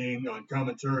him being on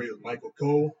commentary with Michael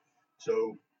Cole,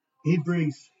 so he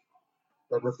brings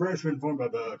a refreshment form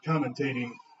of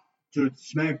commentating to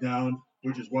SmackDown,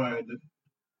 which is why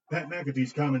Pat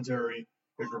McAfee's commentary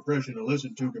is refreshing to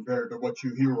listen to compared to what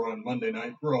you hear on Monday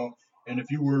Night Raw. And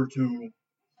if you were to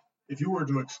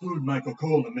exclude Michael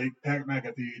Cole and make Pat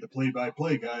McAfee the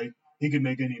play-by-play guy, he could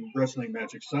make any wrestling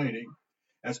match exciting.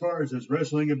 As far as his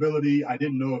wrestling ability, I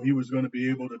didn't know if he was going to be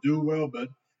able to do well, but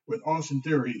with Austin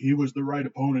Theory, he was the right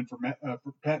opponent for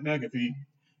Pat McAfee,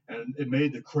 and it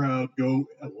made the crowd go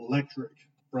electric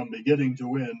from beginning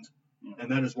to end, and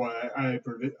that is why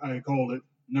I called it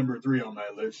number 3 on my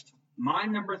list. My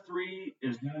number 3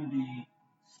 is going to be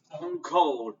Stone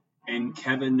Cold and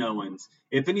Kevin Owens.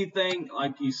 If anything,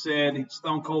 like you said,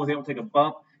 Stone Cold was able to take a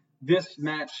bump. This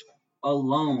match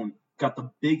alone got the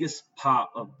biggest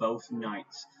pop of both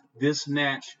nights. This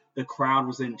match, the crowd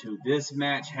was into. This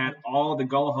match had all the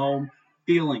go-home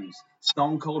feelings.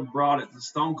 Stone Cold brought it.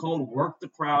 Stone Cold worked the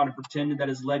crowd and pretended that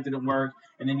his leg didn't work.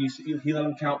 And then he let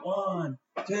him count 1,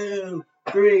 2,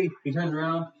 3. He turned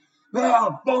around.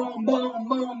 Oh, boom, boom,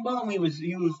 boom, boom. He was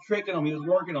tricking them. He was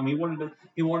working them. He wanted them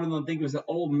to think he was an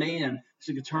old man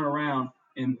so he could turn around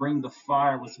and bring the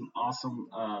fire with some awesome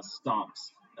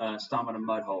stomps, stomping a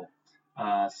mud hole.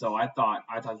 So I thought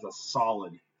it was a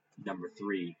solid number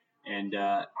 3, and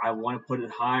I want to put it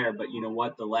higher, but you know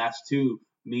what? The last two,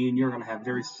 me and you're going to have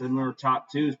very similar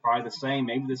top twos, probably the same,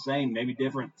 maybe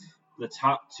different. The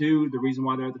top two, the reason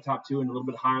why they're at the top two and a little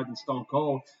bit higher than Stone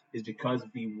Cold is because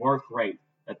of the work rate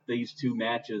that these two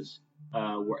matches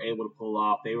were able to pull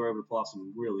off. They were able to pull off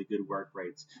some really good work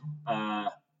rates.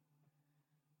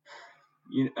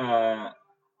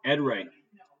 Ed Ray,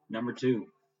 number 2.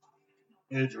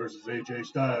 Edge versus AJ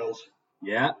Styles.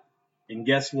 Yeah, and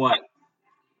guess what?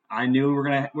 I knew we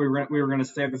were gonna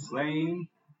say the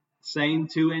same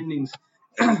two endings,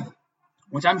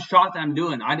 which I'm shocked that I'm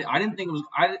doing. I didn't think it was.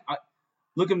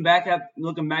 Looking back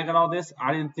at all this,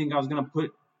 I didn't think I was gonna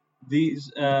put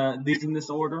these in this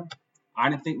order. I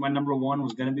didn't think my number 1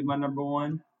 was gonna be my number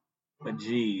 1, but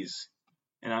geez,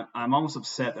 and I'm almost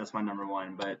upset that's my number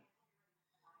 1. But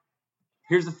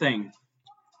here's the thing.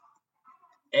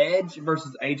 Edge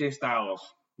versus AJ Styles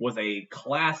was a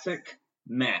classic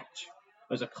match.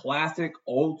 It was a classic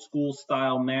old school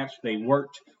style match. They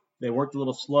worked a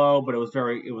little slow, but it was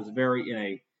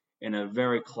very in a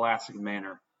very classic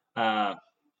manner.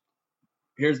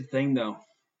 Here's the thing though.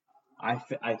 I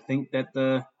think they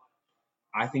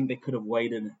could have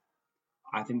waited.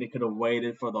 I think they could have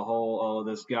waited for the whole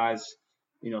this guy's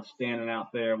standing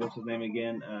out there. What's his name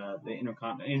again? The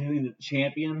Intercontinental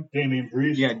Champion. Damian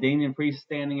Priest. Yeah, Damian Priest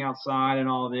standing outside and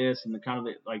all this, and the kind of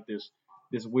like this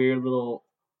weird little,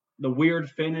 the weird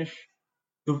finish.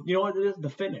 You know what it is? The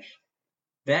finish.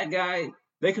 That guy,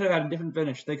 they could have had a different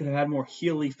finish. They could have had more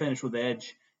heely finish with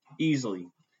Edge easily.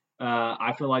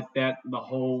 I feel like the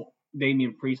whole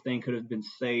Damian Priest thing could have been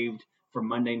saved for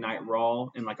Monday Night Raw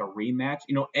in like a rematch.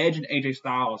 Edge and AJ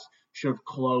Styles should have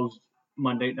closed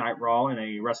Monday Night Raw in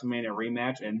a WrestleMania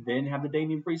rematch and then have the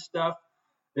Damian Priest stuff.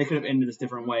 They could have ended this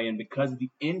different way, and because of the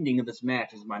ending of this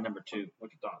match is my number 2.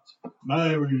 What's your thoughts?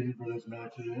 My reason for this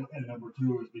match at number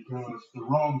 2 is because the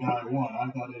wrong guy won.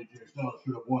 I thought AJ Styles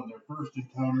should have won their first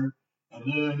encounter, and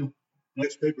then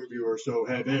next pay-per-view or so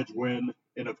have Edge win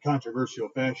in a controversial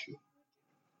fashion.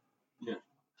 Yeah,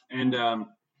 and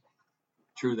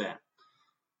true that.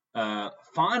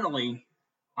 Finally,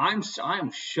 I'm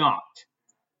shocked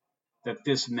that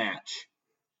this match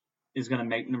is going to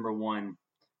make number 1.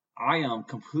 I am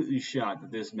completely shocked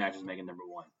that this match is making number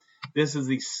 1. This is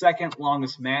the second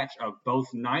longest match of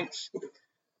both nights,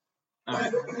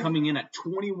 coming in at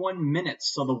 21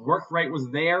 minutes. So the work rate was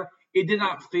there. It did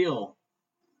not feel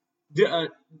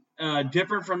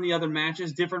different from the other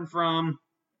matches, different from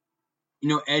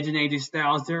Edge and AJ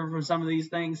Styles, different from some of these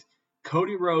things.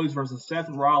 Cody Rhodes versus Seth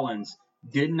Rollins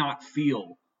did not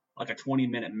feel like a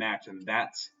 20-minute match, and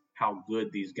that's how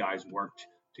good these guys worked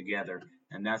together,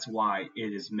 and that's why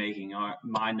it is making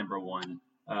my number 1.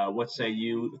 What say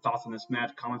you? Thoughts on this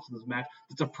match? Comments on this match?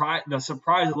 The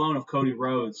surprise alone of Cody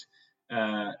Rhodes,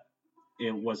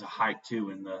 it was a hype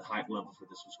too, and the hype level for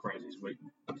this was crazy.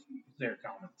 What's their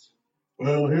comments?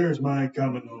 Well, here's my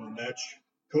comment on the match.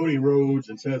 Cody Rhodes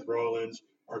and Seth Rollins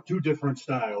are 2 different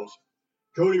styles.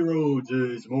 Cody Rhodes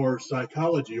is more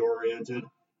psychology oriented,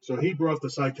 so he brought the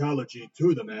psychology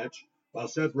to the match, while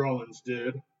Seth Rollins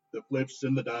did the flips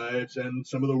and the dives and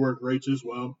some of the work rates as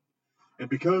well. And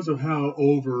because of how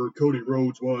over Cody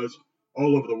Rhodes was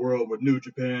all over the world with New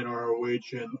Japan,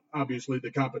 ROH, and obviously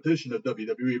the competition of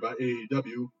WWE by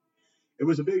AEW, it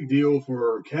was a big deal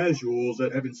for casuals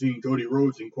that haven't seen Cody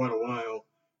Rhodes in quite a while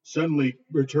suddenly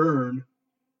return.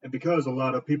 And because a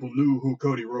lot of people knew who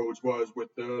Cody Rhodes was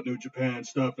with the New Japan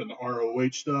stuff and the ROH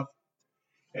stuff,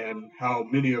 and how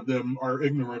many of them are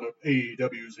ignorant of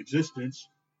AEW's existence,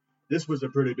 this was a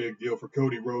pretty big deal for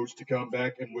Cody Rhodes to come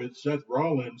back, and with Seth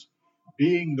Rollins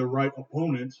being the right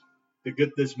opponent to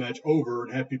get this match over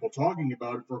and have people talking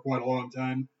about it for quite a long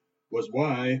time was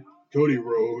why Cody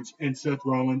Rhodes and Seth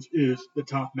Rollins is the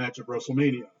top match of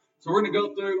WrestleMania. So we're gonna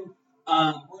go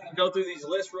through these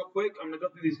lists real quick. I'm gonna go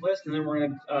through these lists, and then we're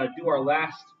gonna do our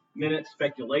last minute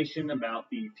speculation about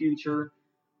the future,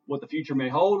 what the future may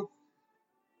hold.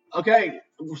 Okay,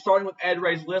 we're starting with Ed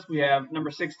Ray's list. We have number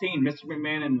 16, Mr.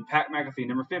 McMahon and Pat McAfee.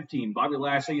 Number 15, Bobby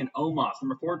Lashley and Omos.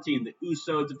 Number 14, the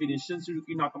Usos defeating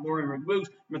Shinsuke Nakamura and Rick Boogs.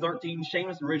 Number 13,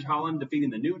 Sheamus and Ridge Holland defeating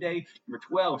the New Day. Number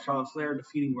 12, Charlotte Flair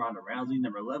defeating Ronda Rousey.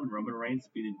 Number 11, Roman Reigns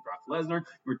defeating Brock Lesnar.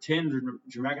 Number 10,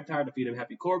 Drew McIntyre defeating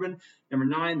Happy Corbin. Number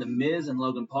 9, The Miz and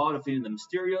Logan Paul defeating the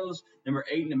Mysterios. Number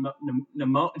 8,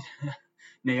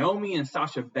 Naomi and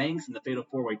Sasha Banks in the Fatal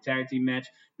 4-Way Tag Team match.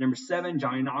 Number 7,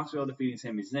 Johnny Knoxville defeating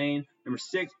Sami Zayn. Number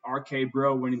 6, RK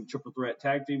Bro winning the Triple Threat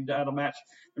Tag Team title match.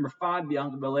 Number 5,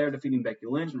 Bianca Belair defeating Becky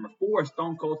Lynch. Number 4,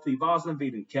 Stone Cold Steve Austin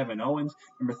defeating Kevin Owens.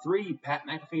 Number 3, Pat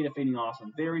McAfee defeating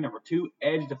Austin Theory. Number 2,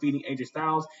 Edge defeating AJ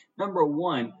Styles. Number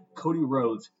 1, Cody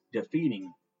Rhodes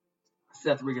defeating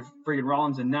Seth friggin'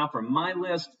 Rollins. And now for my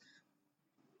list.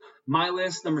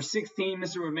 Number 16,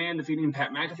 Mr. McMahon defeating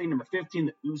Pat McAfee. Number 15,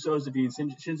 the Usos defeating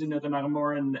Shinsuke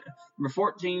Nakamura. And number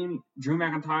 14, Drew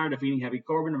McIntyre defeating Happy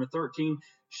Corbin. Number 13,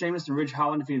 Sheamus and Ridge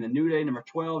Holland defeating the New Day. Number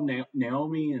 12,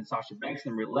 Naomi and Sasha Banks.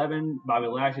 Number 11, Bobby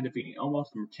Lashley defeating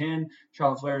Omos. Number 10,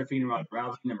 Charlotte Flair defeating Ronda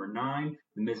Rousey. Number 9,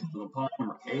 The Miz and Paul.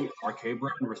 Number 8, RK Bro.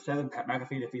 Number 7, Pat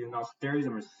McAfee defeating Austin Theory.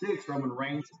 Number 6, Roman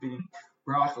Reigns defeating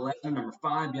Brock Lesnar. Number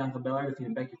 5, Bianca Belair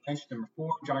defeating Becky Lynch. Number 4,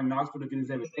 Johnny Knoxville defeating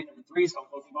Sami Zayn. Number 3, Stone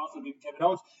Cold Steve Austin defeating Kevin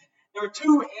Owens. Number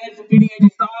 2, Edge defeating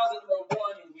AJ Styles. And number 1,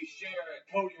 we share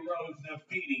Cody Rhodes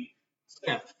defeating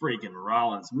Seth freaking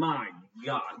Rollins. My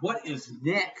God, what is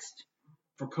next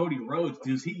for Cody Rhodes?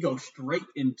 Does he go straight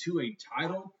into a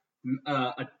title,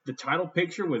 the title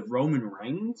picture with Roman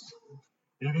Reigns?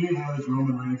 If he has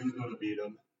Roman Reigns, he's going to beat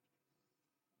him.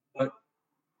 But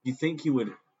you think he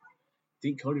would?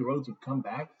 Think Cody Rhodes would come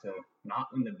back to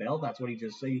not win the belt? That's what he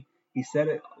just said. He said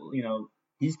it.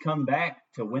 He's come back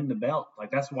to win the belt.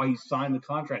 Like, that's why he signed the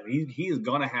contract. He is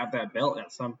gonna have that belt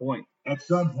at some point. At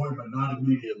some point, but not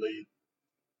immediately.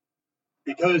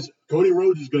 Because Cody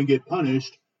Rhodes is going to get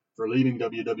punished for leaving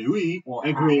WWE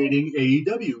and creating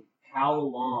AEW. How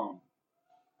long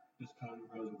does Cody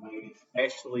Rhodes wait,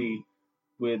 especially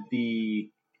with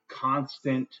the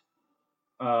constant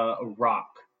Rock?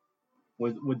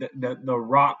 With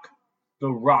the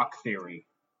Rock theory,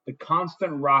 the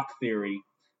constant Rock theory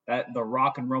that The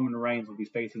Rock and Roman Reigns will be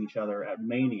facing each other at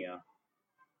Mania.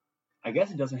 I guess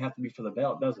it doesn't have to be for the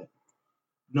belt, does it?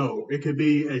 No, it could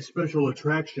be a special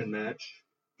attraction match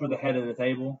for the head of the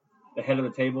table. The head of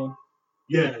the table.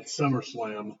 Yeah, it's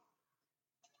SummerSlam.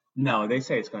 No, they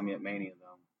say it's going to be at Mania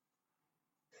though.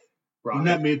 Rock, and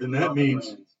that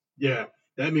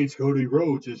means Cody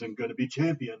Rhodes isn't going to be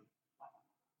champion.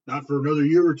 Not for another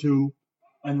year or two.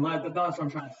 Unless that's what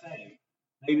I'm trying to say.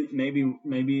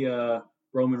 Maybe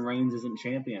Roman Reigns isn't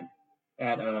champion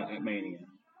at Mania.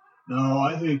 No,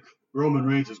 I think Roman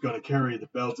Reigns is going to carry the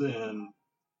belt and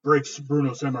breaks Bruno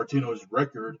Sammartino's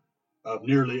record of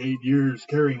nearly 8 years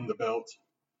carrying the belt.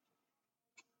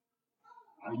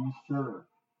 Are you sure?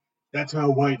 That's how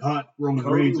white hot Roman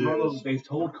Reigns is. They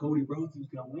told Cody Rhodes he's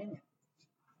going to win it.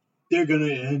 They're going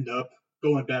to end up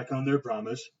going back on their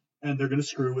promise. And they're going to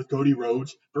screw with Cody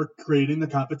Rhodes for creating the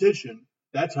competition.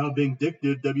 That's how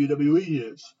vindictive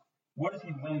WWE is. What if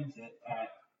he wins it at?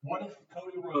 What if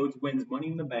Cody Rhodes wins Money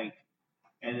in the Bank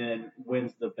and then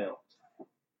wins the belt?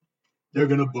 They're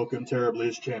going to book him terribly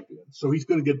as champion. So he's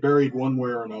going to get buried one way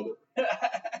or another.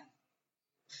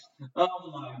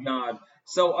 Oh my God!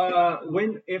 So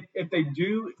if they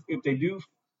do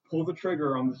pull the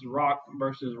trigger on this Rock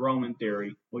versus Roman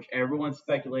theory, which everyone's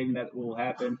speculating that will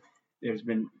happen. There's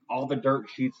been all the dirt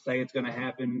sheets say it's going to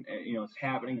happen. It's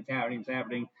happening.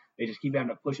 They just keep having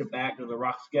to push it back to the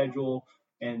Rock schedule,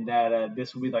 and that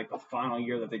this will be like the final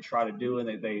year that they try to do,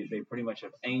 and they pretty much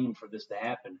have aimed for this to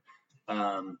happen.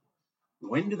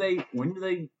 When do they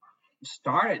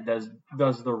start it? Does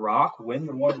the Rock win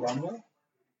the Royal Rumble?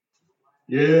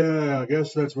 Yeah, I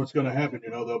guess that's what's going to happen.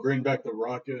 They'll bring back the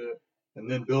Rock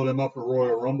and then build him up for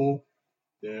Royal Rumble.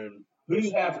 Then who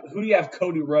do you have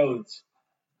Cody Rhodes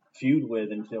feud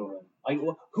with until then? Like,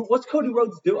 what's Cody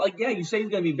Rhodes do? Like, yeah, you say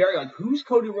he's going to be buried. Like, who's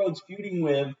Cody Rhodes feuding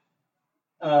with?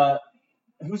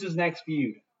 Who's his next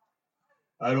feud?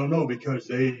 I don't know, because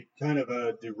they kind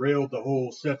of derailed the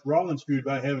whole Seth Rollins feud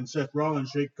by having Seth Rollins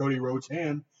shake Cody Rhodes'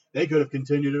 hand. They could have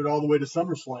continued it all the way to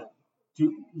SummerSlam.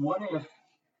 Dude, what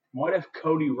if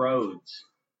Cody Rhodes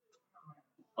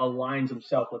aligns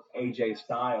himself with AJ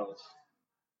Styles?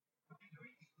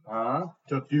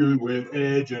 To feud with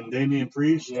Edge and Damian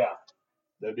Priest? Yeah.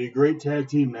 That'd be a great tag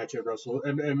team match at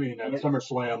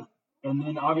SummerSlam. And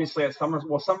then obviously at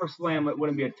SummerSlam, it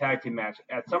wouldn't be a tag team match.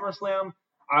 At SummerSlam,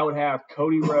 I would have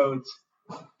Cody Rhodes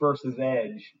versus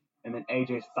Edge, and then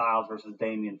AJ Styles versus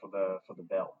Damian for the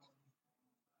belt.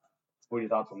 What are your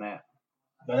thoughts on that?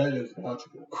 That is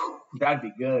logical. That'd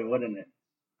be good, wouldn't it?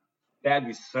 That'd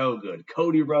be so good.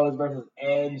 Cody Rhodes versus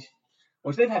Edge,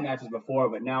 which they've had matches before,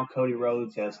 but now Cody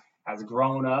Rhodes has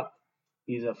grown up.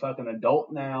 He's a fucking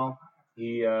adult now.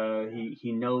 He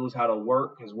knows how to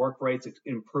work. His work rate's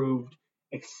improved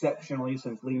exceptionally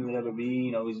since leaving the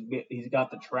WWE. He's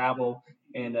got to travel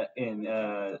and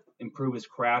improve his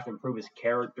craft, improve his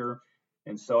character,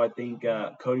 And so I think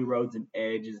Cody Rhodes and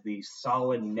Edge is the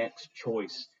solid next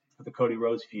choice for the Cody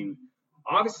Rhodes feud.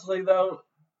 Obviously, though,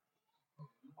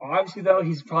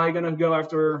 he's probably going to go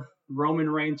after Roman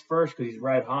Reigns first because he's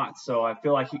red hot. So I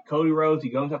feel like Cody Rhodes, he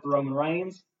goes after Roman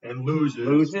Reigns. And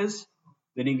loses.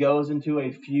 Then he goes into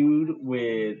a feud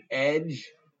with Edge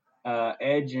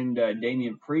and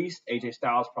Damian Priest. AJ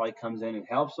Styles probably comes in and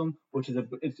helps him, which is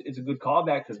it's a good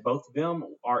callback because both of them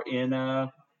are in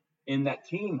that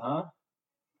team, huh?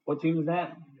 What team is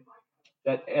that?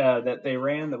 That they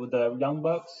ran with the Young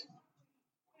Bucks?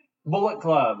 Bullet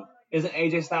Club. Isn't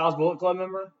AJ Styles Bullet Club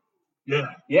member?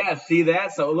 Yeah. Yeah, see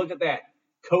that? So look at that.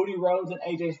 Cody Rhodes and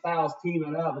AJ Styles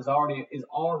teaming up is already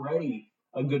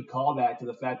a good callback to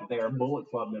the fact that they are Bullet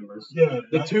Club members. Yeah.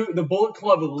 The Bullet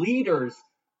Club leaders,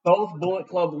 both Bullet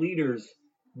Club leaders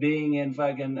being in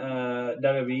fucking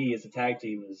WWE as a tag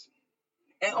team is.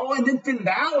 And then Finn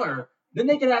Balor. Then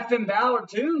they could have Finn Balor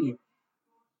too.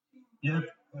 Yeah,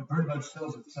 it pretty much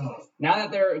sells itself. Now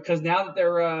that they're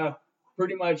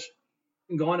pretty much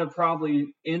going to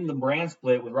probably end the brand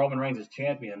split with Roman Reigns as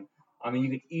champion. I mean, you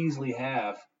could easily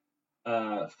have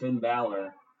Finn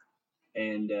Balor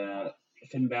and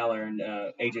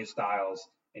AJ Styles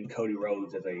and Cody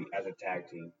Rhodes as a tag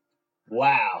team.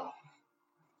 Wow,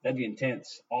 that'd be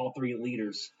intense. All three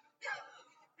leaders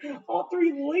of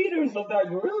that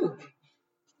group.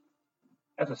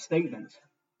 That's a statement.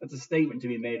 That's a statement to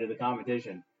be made to the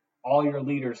competition. All your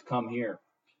leaders come here.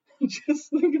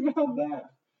 Just think about that.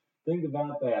 Think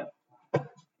about that.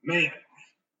 Man.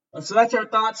 So that's our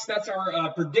thoughts. That's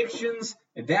our predictions.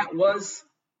 And that was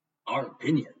our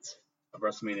opinions of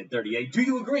WrestleMania 38. Do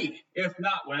you agree? If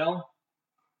not, well,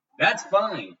 that's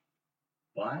fine.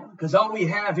 Why? Because all we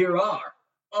have here are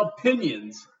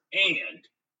opinions and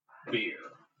beer.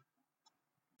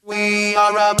 We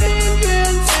are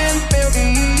opinions and beer.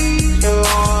 To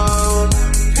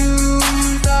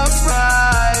the front.